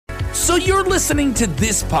So you're listening to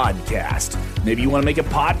this podcast. Maybe you want to make a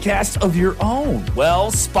podcast of your own.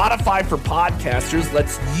 Well, Spotify for Podcasters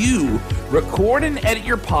lets you record and edit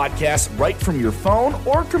your podcast right from your phone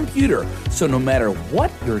or computer. So no matter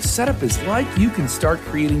what your setup is like, you can start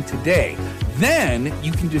creating today. Then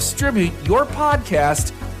you can distribute your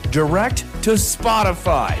podcast direct to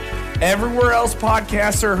Spotify. Everywhere else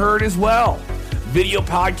podcasts are heard as well. Video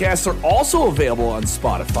podcasts are also available on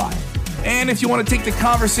Spotify. And if you want to take the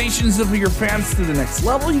conversations of your fans to the next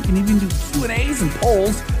level, you can even do Q&As and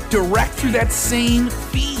polls direct through that same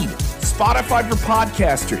feed. Spotify for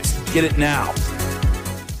Podcasters. Get it now.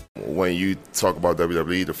 When you talk about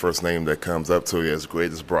WWE, the first name that comes up to you, as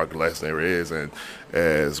great as Brock Lesnar is and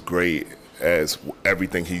as great as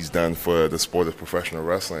everything he's done for the sport of professional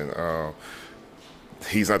wrestling,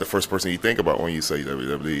 he's not the first person you think about when you say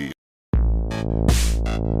WWE.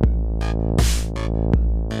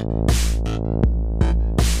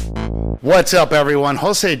 What's up, everyone?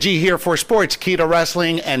 Jose G here for Sportskeeda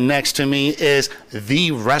Wrestling, and next to me is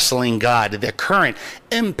the wrestling god, the current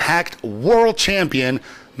Impact World Champion,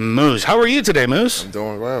 Moose. How are you today, Moose? I'm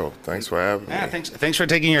doing well. Thanks for having me. Thanks for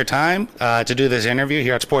taking your time to do this interview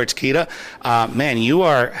here at Sportskeeda. Man, you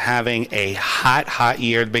are having a hot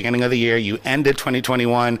year at the beginning of the year. You ended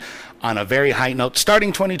 2021 on a very high note,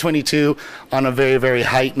 starting 2022 on a very, very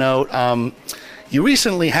high note. You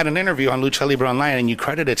recently had an interview on Lucha Libre Online, and you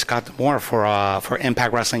credited Scott D'Amore for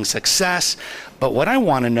Impact Wrestling's success. But what I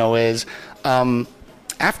want to know is,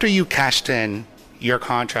 after you cashed in your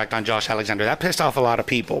contract on Josh Alexander, that pissed off a lot of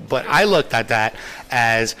people. But I looked at that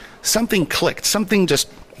as something clicked, something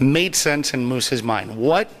just made sense in Moose's mind.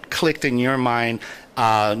 What clicked in your mind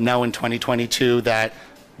now in 2022 that,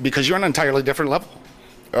 because you're on an entirely different level?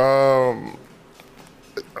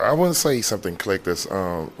 I wouldn't say something clicked. This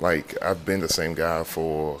like I've been the same guy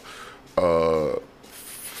for about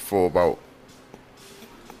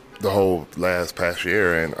the whole past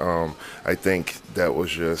year, and I think that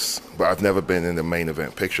was just. But I've never been in the main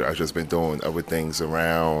event picture. I've just been doing other things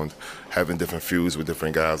around, having different feuds with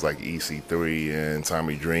different guys like EC3 and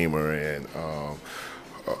Tommy Dreamer and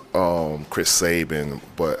Chris Sabin.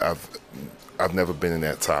 But I've never been in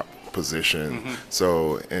that top position. Mm-hmm.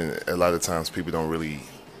 So, and a lot of times people don't really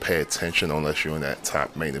pay attention unless you're in that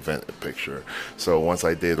top main event picture. So once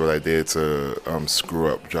I did what I did to screw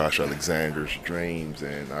up Josh Alexander's dreams,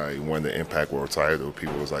 and I won the Impact World title,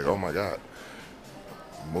 people was like, oh my God,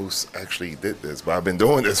 Moose actually did this. But I've been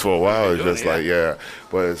doing this for a while. It's just like, yeah.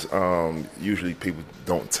 But it's, usually people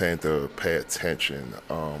don't tend to pay attention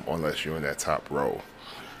unless you're in that top row.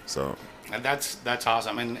 So. And that's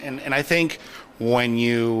awesome. And I think when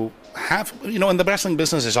you have, in the wrestling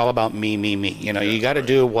business, it's all about me. You got to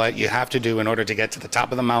do what you have to do in order to get to the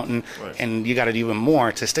top of the mountain, and you got to do even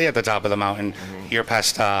more to stay at the top of the mountain. Mm-hmm. Your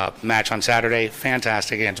past match on Saturday,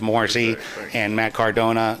 fantastic, against Morrissey and Matt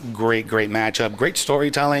Cardona. Great matchup, great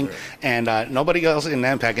storytelling, and nobody else in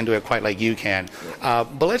Impact can do it quite like you can.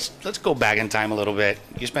 But let's go back in time a little bit.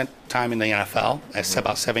 You spent time in the NFL. That's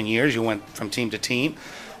about 7 years. You went from team to team.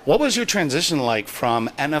 What was your transition like from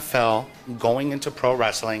NFL going into pro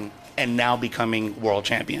wrestling and now becoming world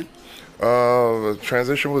champion? The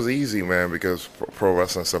transition was easy, man, because pro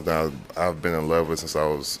wrestling is something I've been in love with since I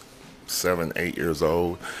was 7-8 years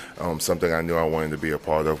old. Something I knew I wanted to be a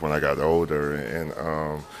part of when I got older, and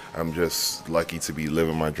I'm just lucky to be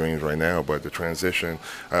living my dreams right now. But the transition,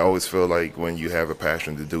 I always feel like when you have a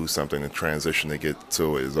passion to do something, the transition to get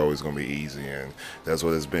to it is always going to be easy, and that's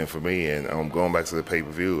what it's been for me. And going back to the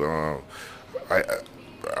pay-per-view,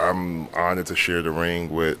 I'm honored to share the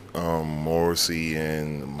ring with Morrissey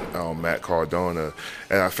and Matt Cardona,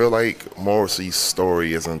 and I feel like Morrissey's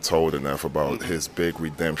story isn't told enough about his big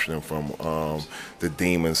redemption from the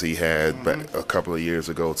demons he had back a couple of years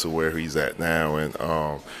ago to where he's at now, and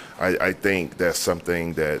I think that's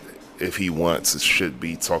something that if he wants, it should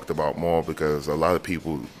be talked about more, because a lot of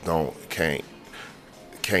people can't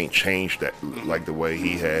change that like the way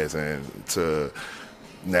he has, and to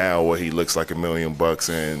now where he looks like $1 million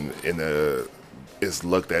and is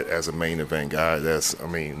looked at as a main event guy. That's,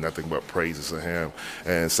 nothing but praises to him.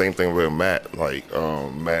 And same thing with Matt,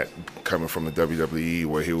 Matt coming from the WWE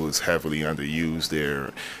where he was heavily underused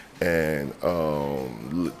there, and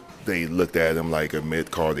they looked at him like a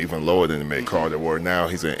mid-card, even lower than the mid-card, where now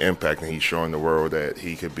he's an Impact and he's showing the world that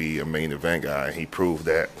he could be a main event guy. And he proved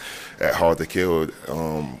that at Hard to Kill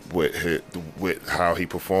with how he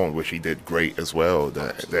performed, which he did great as well,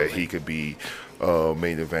 that he could be a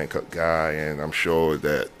main event guy. And I'm sure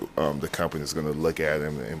that the company is going to look at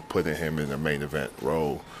him and putting him in a main event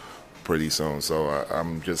role pretty soon. So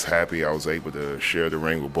I'm just happy I was able to share the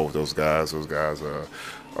ring with both those guys. Those guys are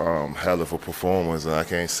hell of a performance, and I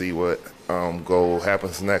can't see what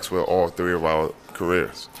happens next with all three of our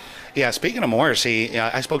careers. Yeah, speaking of Morrissey,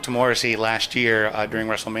 I spoke to Morrissey last year during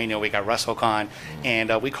WrestleMania week at WrestleCon,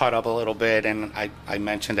 and we caught up a little bit, and I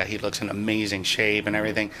mentioned that he looks in amazing shape and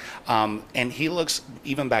everything. And he looks,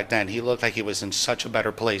 even back then, he looked like he was in such a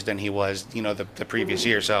better place than he was, the previous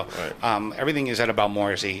year. So everything you said about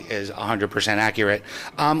Morrissey is 100% accurate.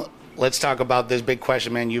 Let's talk about this big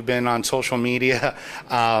question, man. You've been on social media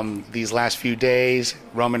these last few days.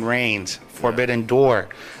 Roman Reigns, Forbidden Door.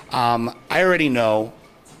 I already know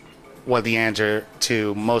what the answer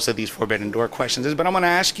to most of these Forbidden Door questions is, but I'm going to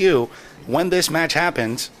ask you, when this match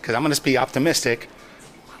happens, because I'm going to be optimistic,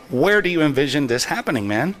 where do you envision this happening,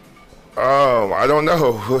 man? I don't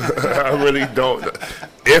know. I really don't.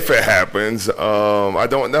 If it happens, I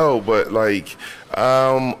don't know. But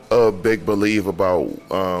I'm a big believer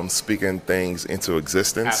about speaking things into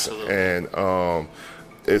existence. Absolutely. And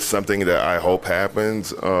it's something that I hope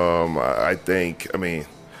happens. I mean,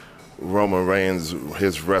 Roman Reigns,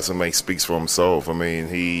 his resume speaks for himself. I mean,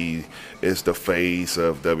 he is the face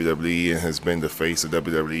of WWE and has been the face of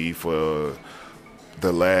WWE for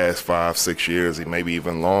the last 5-6 years, maybe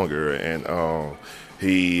even longer. And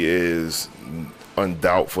he is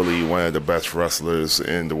undoubtedly one of the best wrestlers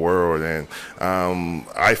in the world. And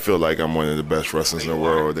I feel like I'm one of the best wrestlers in the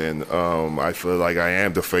world. And I feel like I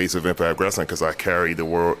am the face of Impact Wrestling because I carry the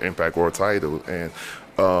Impact World title. And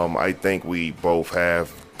I think we both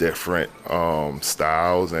have different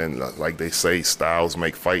styles, and like they say, styles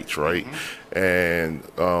make fights, right? And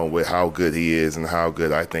with how good he is and how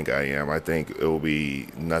good I think I am, I think it will be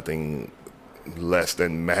nothing less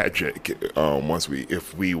than magic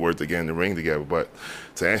if we were to get in the ring together. But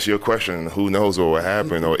to answer your question, who knows what will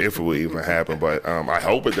happen or if it will even happen, but I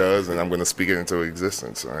hope it does, and I'm going to speak it into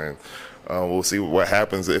existence, and we'll see what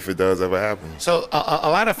happens if it does ever happen. So a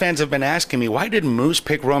lot of fans have been asking me, why did Moose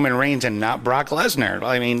pick Roman Reigns and not Brock Lesnar?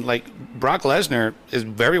 I mean, Brock Lesnar is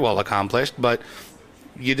very well accomplished, but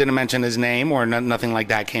you didn't mention his name or nothing like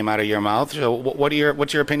that came out of your mouth. So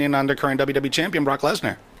what's your opinion on the current WWE champion, Brock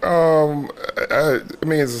Lesnar? I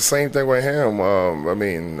mean, it's the same thing with him. I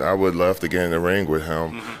mean, I would love to get in the ring with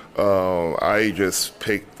him. I just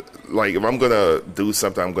picked, if I'm going to do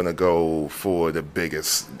something, I'm going to go for the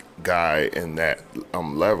biggest guy in that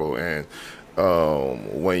level. And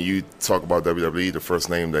when you talk about WWE, the first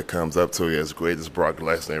name that comes up to you, as great as Brock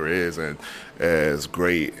Lesnar is and as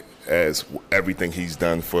great as everything he's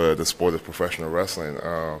done for the sport of professional wrestling,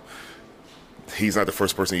 he's not the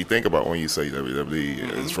first person you think about when you say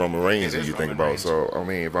WWE. It's Roman Reigns that you think about. So I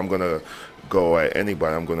mean, if I'm gonna go at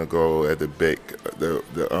anybody, I'm gonna go at the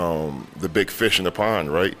big fish in the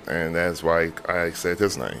pond, right? And that's why I said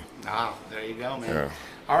his name. Ah, there you go, man. Yeah.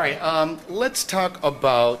 All right, let's talk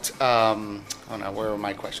about, where are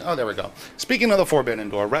my questions? Oh, there we go. Speaking of the Forbidden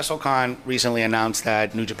Door, WrestleCon recently announced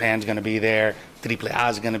that New Japan's going to be there, Triple A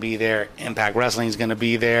is going to be there, Impact Wrestling is going to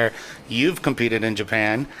be there. You've competed in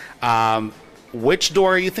Japan. Which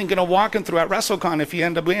door are you thinking of walking through at WrestleCon if you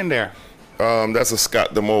end up being there? That's a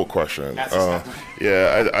Scott DeMoe question.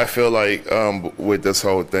 Yeah, I feel like with this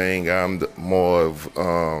whole thing, I'm more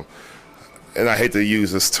of... and I hate to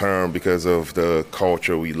use this term because of the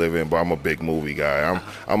culture we live in, but I'm a big movie guy.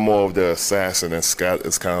 I'm more of the assassin, and Scott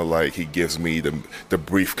is kind of like he gives me the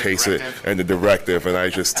briefcase and the directive, and I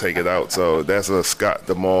just take it out. So that's a Scott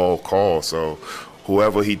DeMoe call. So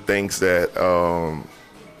whoever he thinks that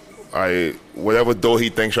whatever door he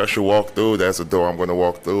thinks I should walk through, that's the door I'm going to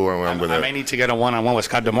walk through. And I may need to get a one-on-one with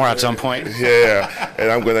Scott DeMoe at some point. Yeah,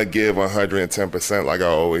 and I'm going to give 110% like I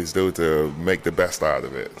always do to make the best out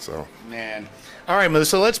of it. So. Man. All right, Moose,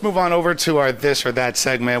 so let's move on over to our This or That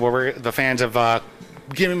segment where the fans have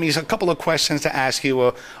given me a couple of questions to ask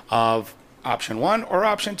you of option 1 or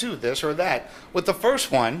option 2, this or that. With the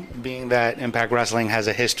first one being that Impact Wrestling has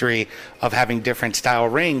a history of having different style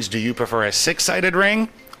rings, do you prefer a 6-sided ring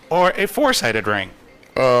or a 4-sided ring?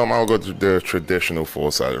 I'll go to the traditional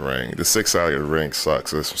 4-sided ring. The 6-sided ring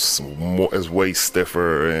sucks. It's way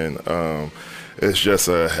stiffer, and it's just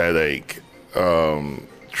a headache.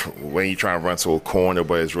 When you try and run to a corner,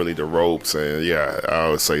 but it's really the ropes, and yeah, I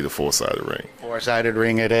would say the 4-sided ring. 4-sided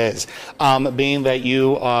ring it is. Being that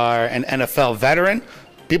you are an NFL veteran,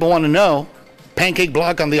 people want to know, pancake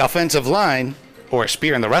block on the offensive line or a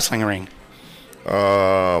spear in the wrestling ring?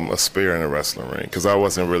 A spear in the wrestling ring, because I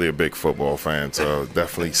wasn't really a big football fan, so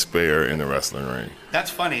definitely spear in the wrestling ring. That's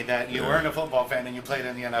funny that you weren't a football fan and you played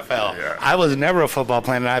in the NFL. Yeah. I was never a football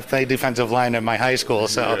player, and I played defensive line in my high school,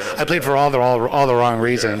 so I played for all the wrong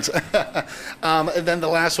reasons. And then the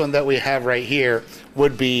last one that we have right here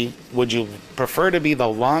would be, would you prefer to be the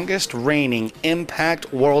longest reigning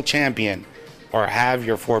Impact World Champion or have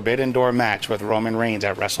your Forbidden Door match with Roman Reigns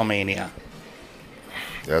at WrestleMania?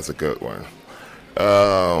 That's a good one.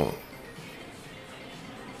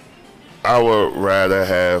 I would rather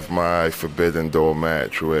have my Forbidden Door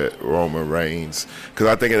match with Roman Reigns, because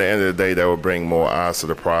I think at the end of the day that would bring more eyes to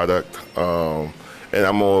the product. And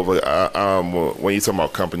I'm more of a, when you talk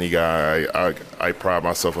about company guy, I pride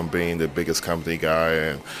myself on being the biggest company guy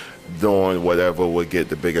and doing whatever would get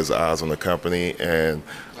the biggest eyes on the company. And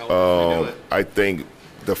I think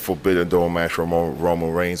the Forbidden Door match from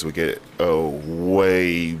Roman Reigns would get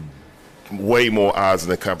way more odds in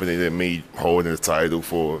the company than me holding the title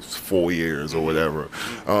for 4 years or whatever.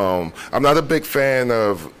 I'm not a big fan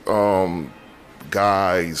of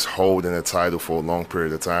guys holding the title for a long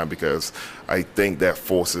period of time, because I think that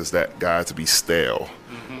forces that guy to be stale.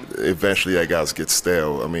 Eventually that guy gets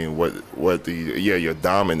stale. I mean, you're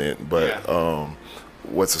dominant, but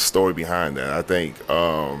what's the story behind that? I think,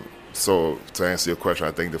 so to answer your question,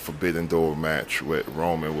 I think the Forbidden Door match with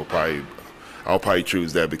Roman I'll probably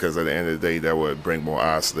choose that, because at the end of the day, that would bring more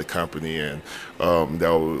eyes to the company, and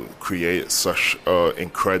that would create such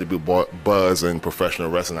incredible buzz in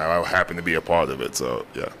professional wrestling. I happen to be a part of it, so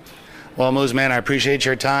yeah. Well, Moose, man, I appreciate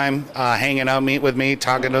your time hanging out with me,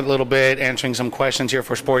 talking a little bit, answering some questions here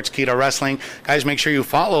for Sportskeeda Wrestling. Guys, make sure you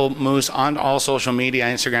follow Moose on all social media,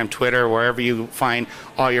 Instagram, Twitter, wherever you find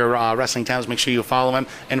all your wrestling towns. Make sure you follow him.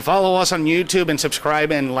 And follow us on YouTube and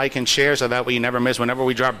subscribe and like and share, so that way you never miss whenever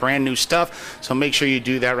we drop brand new stuff. So make sure you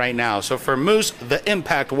do that right now. So for Moose, the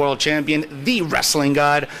Impact World Champion, the Wrestling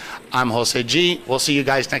God, I'm Jose G. We'll see you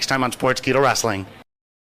guys next time on Sportskeeda Wrestling.